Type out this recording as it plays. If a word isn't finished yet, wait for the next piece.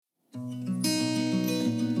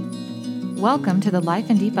Welcome to the Life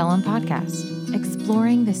in Deep Ellum podcast,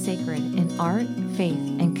 exploring the sacred in art, faith,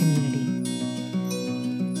 and community.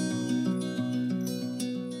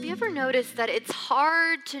 Have you ever noticed that it's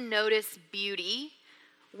hard to notice beauty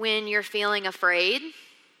when you're feeling afraid?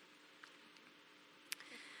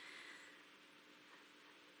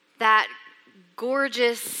 That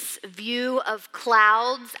gorgeous view of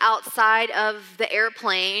clouds outside of the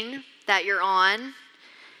airplane that you're on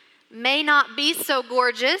may not be so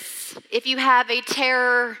gorgeous if you have a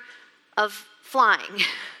terror of flying.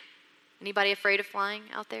 Anybody afraid of flying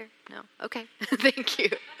out there? No? Okay, thank you.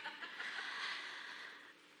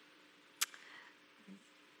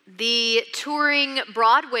 The touring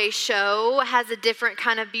Broadway show has a different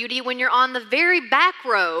kind of beauty when you're on the very back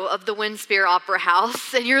row of the Winspear Opera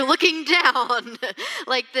House and you're looking down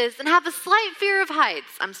like this and have a slight fear of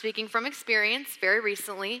heights. I'm speaking from experience very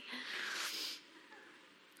recently.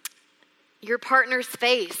 Your partner's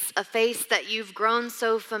face, a face that you've grown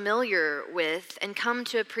so familiar with and come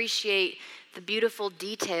to appreciate the beautiful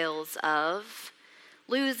details of,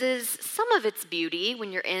 loses some of its beauty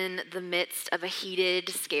when you're in the midst of a heated,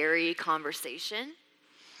 scary conversation.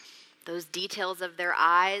 Those details of their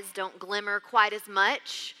eyes don't glimmer quite as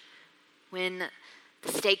much when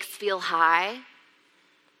the stakes feel high.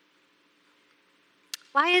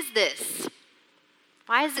 Why is this?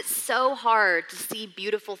 Why is it so hard to see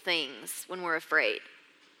beautiful things when we're afraid?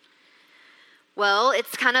 Well,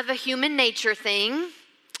 it's kind of a human nature thing.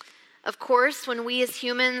 Of course, when we as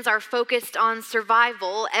humans are focused on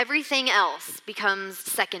survival, everything else becomes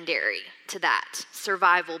secondary to that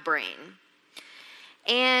survival brain.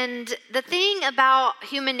 And the thing about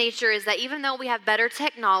human nature is that even though we have better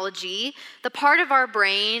technology, the part of our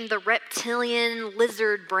brain, the reptilian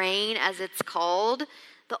lizard brain as it's called,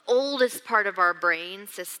 the oldest part of our brain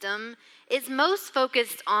system, is most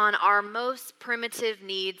focused on our most primitive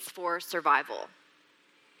needs for survival.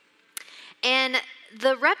 And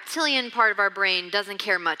the reptilian part of our brain doesn't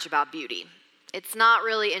care much about beauty. It's not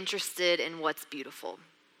really interested in what's beautiful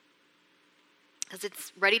because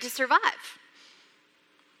it's ready to survive.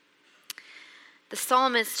 The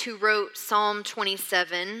psalmist who wrote Psalm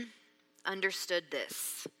 27 understood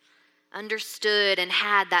this, understood and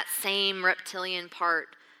had that same reptilian part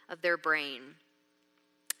of their brain.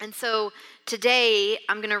 And so today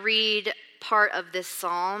I'm going to read part of this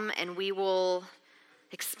psalm and we will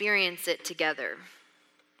experience it together.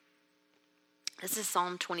 This is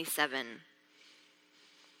Psalm 27.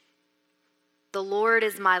 The Lord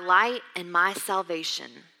is my light and my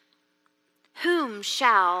salvation. Whom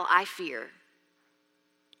shall I fear?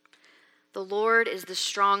 The Lord is the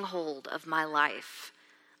stronghold of my life.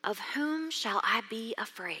 Of whom shall I be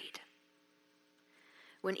afraid?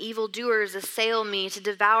 When evildoers assail me to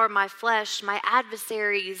devour my flesh, my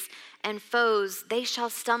adversaries and foes, they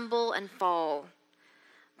shall stumble and fall.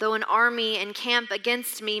 Though an army encamp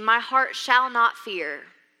against me, my heart shall not fear.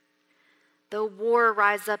 Though war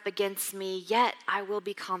rise up against me, yet I will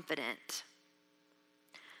be confident.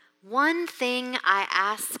 One thing I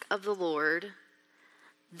ask of the Lord,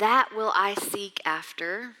 that will I seek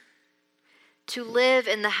after, to live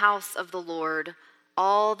in the house of the Lord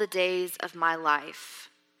all the days of my life,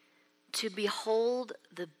 to behold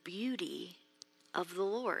the beauty of the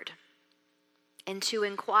Lord, and to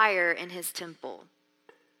inquire in his temple.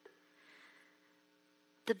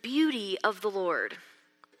 The beauty of the Lord.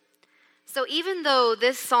 So even though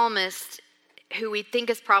this psalmist, who we think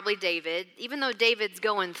is probably David, even though David's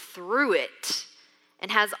going through it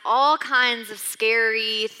and has all kinds of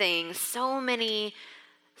scary things, so many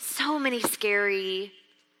scary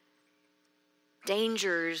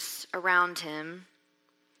dangers around him,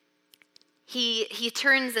 he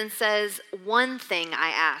turns and says, one thing I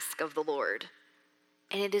ask of the Lord,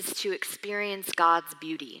 and it is to experience God's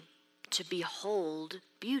beauty, to behold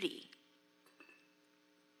beauty.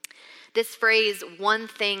 This phrase, one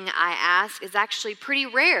thing I ask, is actually pretty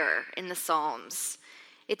rare in the Psalms.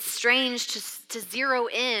 It's strange to zero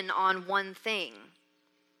in on one thing,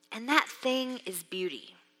 and that thing is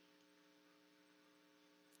beauty.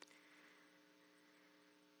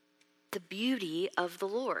 The beauty of the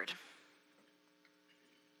Lord.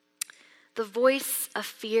 The voice of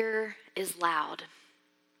fear is loud.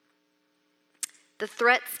 The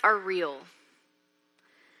threats are real.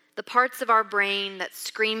 The parts of our brain that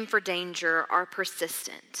scream for danger are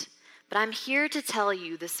persistent. But I'm here to tell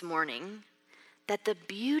you this morning that the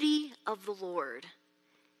beauty of the Lord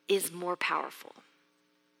is more powerful.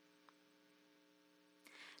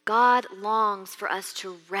 God longs for us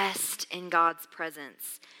to rest in God's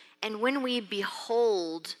presence. And when we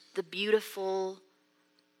behold the beautiful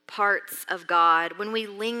parts of God, when we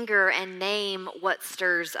linger and name what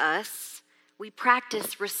stirs us, we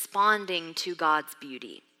practice responding to God's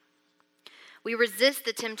beauty. We resist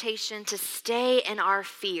the temptation to stay in our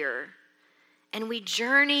fear, and we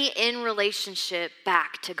journey in relationship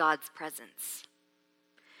back to God's presence.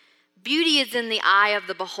 Beauty is in the eye of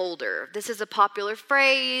the beholder. This is a popular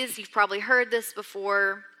phrase. You've probably heard this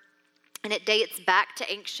before, and it dates back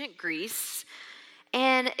to ancient Greece,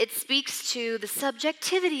 and it speaks to the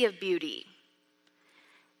subjectivity of beauty.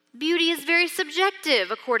 Beauty is very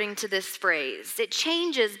subjective, according to this phrase. It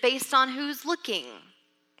changes based on who's looking.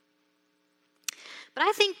 But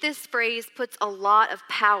I think this phrase puts a lot of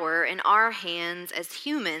power in our hands as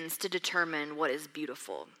humans to determine what is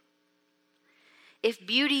beautiful. If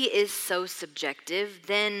beauty is so subjective,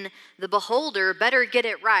 then the beholder better get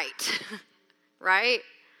it right, right?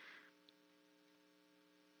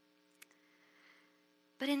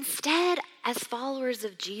 But instead, as followers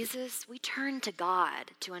of Jesus, we turn to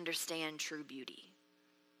God to understand true beauty.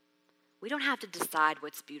 We don't have to decide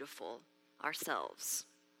what's beautiful ourselves.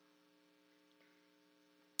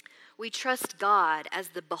 We trust God as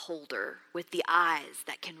the beholder with the eyes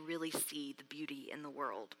that can really see the beauty in the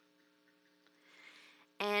world.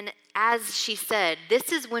 And as she said,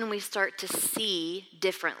 this is when we start to see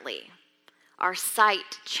differently. Our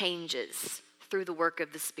sight changes through the work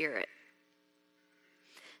of the Spirit.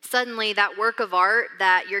 Suddenly, that work of art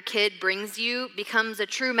that your kid brings you becomes a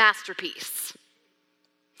true masterpiece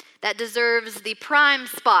that deserves the prime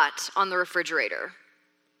spot on the refrigerator.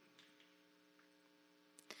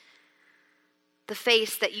 The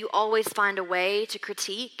face that you always find a way to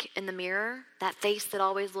critique in the mirror, that face that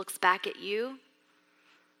always looks back at you,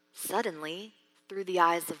 suddenly, through the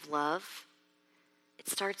eyes of love, it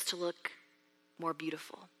starts to look more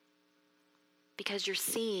beautiful because you're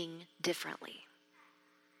seeing differently.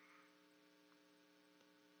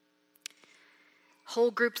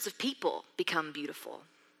 Whole groups of people become beautiful.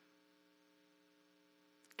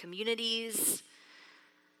 Communities,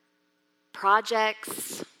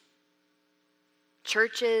 projects,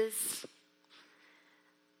 churches.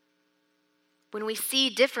 When we see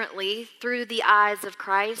differently through the eyes of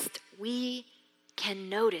Christ, we can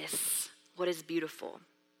notice what is beautiful.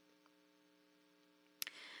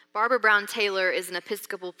 Barbara Brown Taylor is an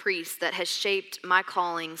Episcopal priest that has shaped my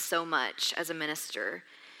calling so much as a minister.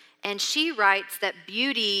 And she writes that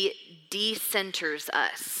beauty decenters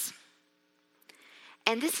us.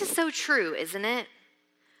 And this is so true, isn't it?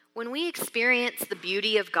 When we experience the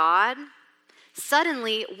beauty of God,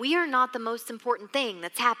 suddenly we are not the most important thing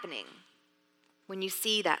that's happening. When you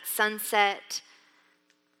see that sunset,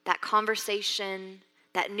 that conversation,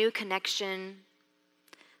 that new connection,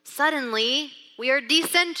 suddenly we are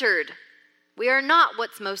decentered. We are not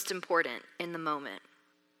what's most important in the moment.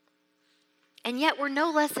 And yet we're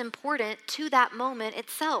no less important to that moment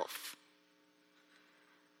itself.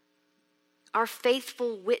 Our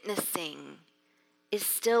faithful witnessing is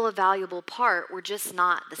still a valuable part. We're just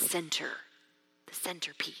not the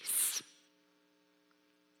centerpiece.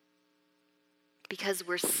 Because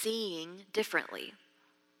we're seeing differently.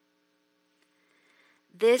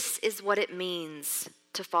 This is what it means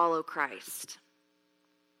to follow Christ.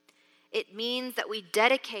 It means that we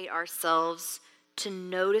dedicate ourselves to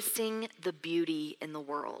noticing the beauty in the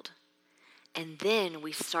world. And then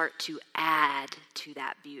we start to add to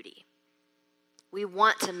that beauty. We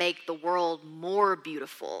want to make the world more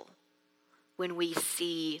beautiful when we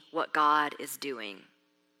see what God is doing.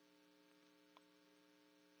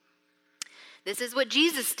 This is what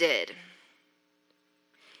Jesus did.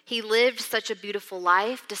 He lived such a beautiful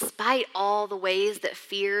life despite all the ways that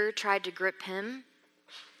fear tried to grip him.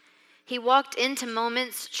 He walked into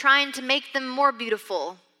moments trying to make them more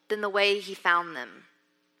beautiful than the way he found them.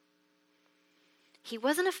 He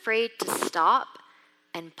wasn't afraid to stop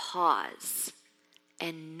and pause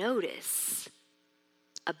and notice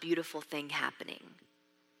a beautiful thing happening.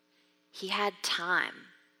 He had time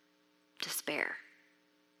to spare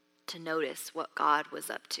to notice what God was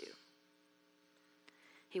up to.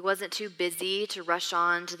 He wasn't too busy to rush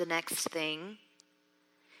on to the next thing.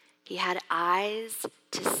 He had eyes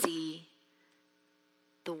to see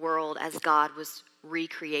the world as God was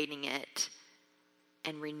recreating it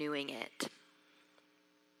and renewing it.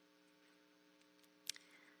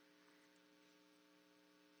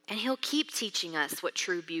 And he'll keep teaching us what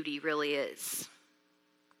true beauty really is.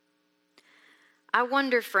 I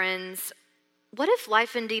wonder, friends, what if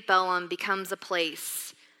Life in Deep Ellum becomes a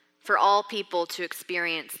place for all people to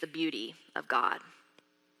experience the beauty of God?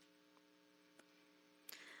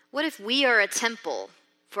 What if we are a temple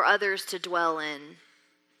for others to dwell in,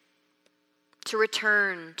 to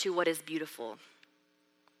return to what is beautiful?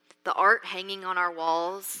 The art hanging on our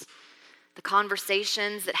walls, the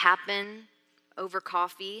conversations that happen over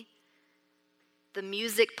coffee, the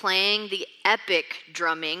music playing, the epic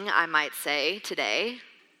drumming, I might say today,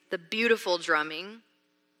 the beautiful drumming.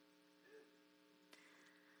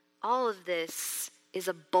 All of this is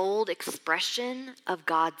a bold expression of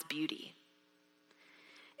God's beauty.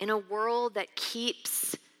 In a world that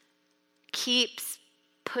keeps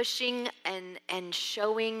pushing and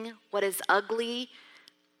showing what is ugly,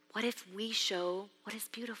 what if we show what is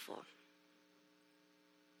beautiful?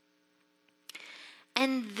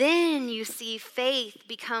 And then you see faith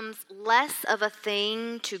becomes less of a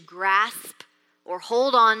thing to grasp or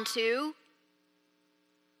hold on to,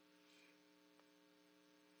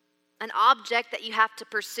 an object that you have to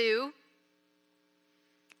pursue.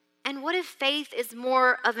 And what if faith is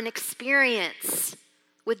more of an experience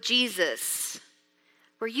with Jesus,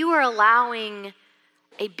 where you are allowing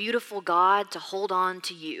a beautiful God to hold on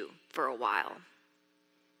to you for a while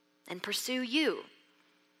and pursue you,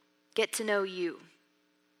 get to know you?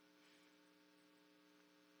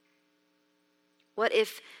 What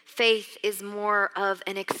if faith is more of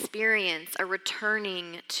an experience, a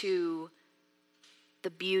returning to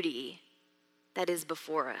the beauty that is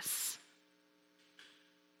before us?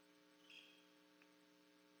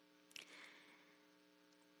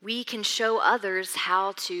 We can show others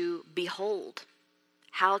how to behold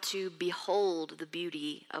the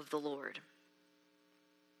beauty of the Lord.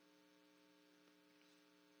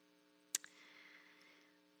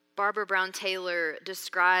 Barbara Brown Taylor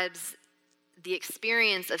describes the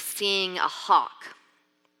experience of seeing a hawk.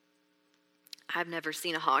 I've never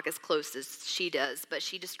seen a hawk as close as she does, but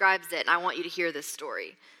she describes it, and I want you to hear this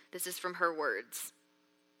story. This is from her words.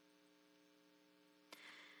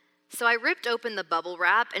 So I ripped open the bubble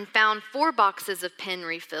wrap and found 4 boxes of pen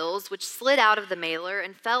refills, which slid out of the mailer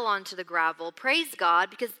and fell onto the gravel. Praise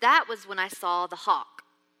God, because that was when I saw the hawk.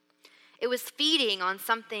 It was feeding on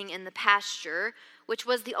something in the pasture, which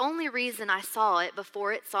was the only reason I saw it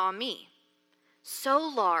before it saw me. So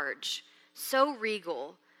large, so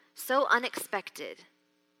regal, so unexpected,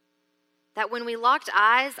 that when we locked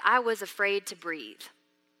eyes, I was afraid to breathe.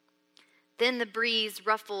 Then the breeze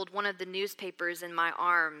ruffled one of the newspapers in my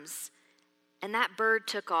arms, and that bird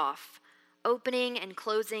took off, opening and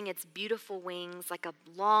closing its beautiful wings like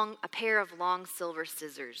a pair of long silver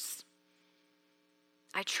scissors.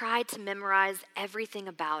 I tried to memorize everything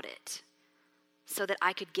about it so that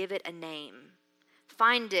I could give it a name,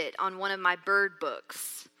 find it on one of my bird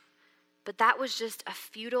books. But that was just a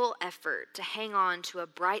futile effort to hang on to a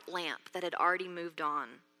bright lamp that had already moved on.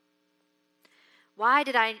 Why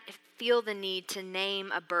did I feel the need to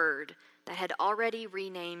name a bird that had already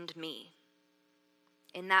renamed me?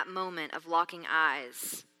 In that moment of locking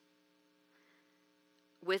eyes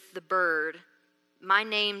with the bird, my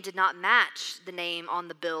name did not match the name on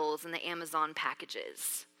the bills and the Amazon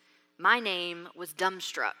packages. My name was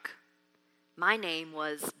dumbstruck. My name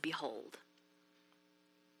was Behold.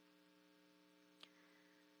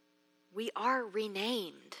 We are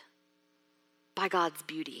renamed by God's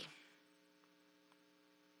beauty.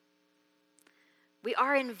 We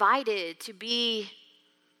are invited to be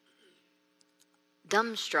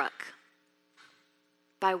dumbstruck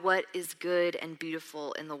by what is good and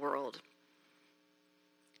beautiful in the world.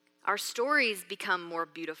 Our stories become more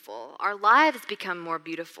beautiful. Our lives become more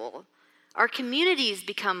beautiful. Our communities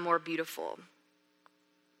become more beautiful.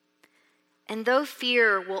 And though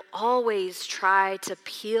fear will always try to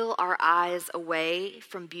peel our eyes away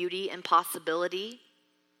from beauty and possibility,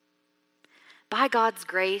 by God's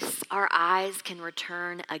grace, our eyes can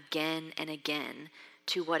return again and again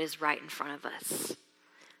to what is right in front of us.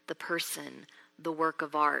 The person, the work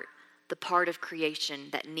of art, the part of creation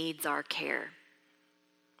that needs our care.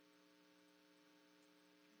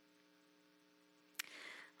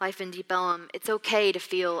 Life in Deep Ellum, it's okay to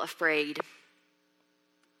feel afraid.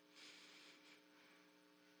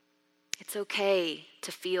 It's okay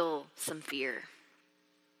to feel some fear.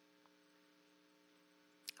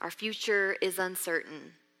 Our future is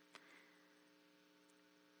uncertain.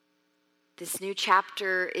 This new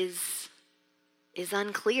chapter is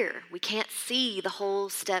unclear. We can't see the whole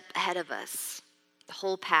step ahead of us, the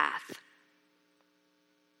whole path.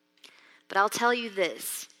 But I'll tell you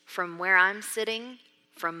this, from where I'm sitting,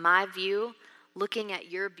 from my view, looking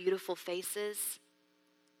at your beautiful faces,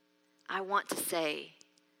 I want to say,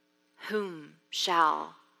 whom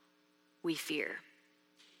shall we fear?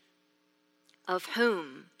 Of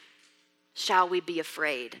whom shall we be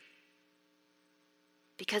afraid?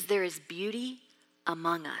 Because there is beauty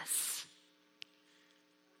among us.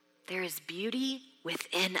 There is beauty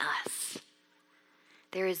within us.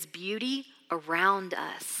 There is beauty around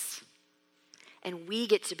us. And we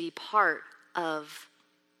get to be part of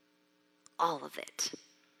all of it.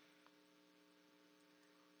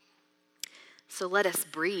 So let us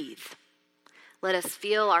breathe. Let us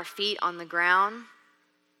feel our feet on the ground.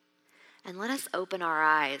 And let us open our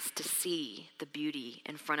eyes to see the beauty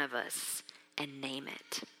in front of us and name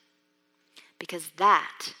it. Because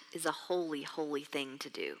that is a holy, holy thing to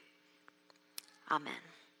do. Amen.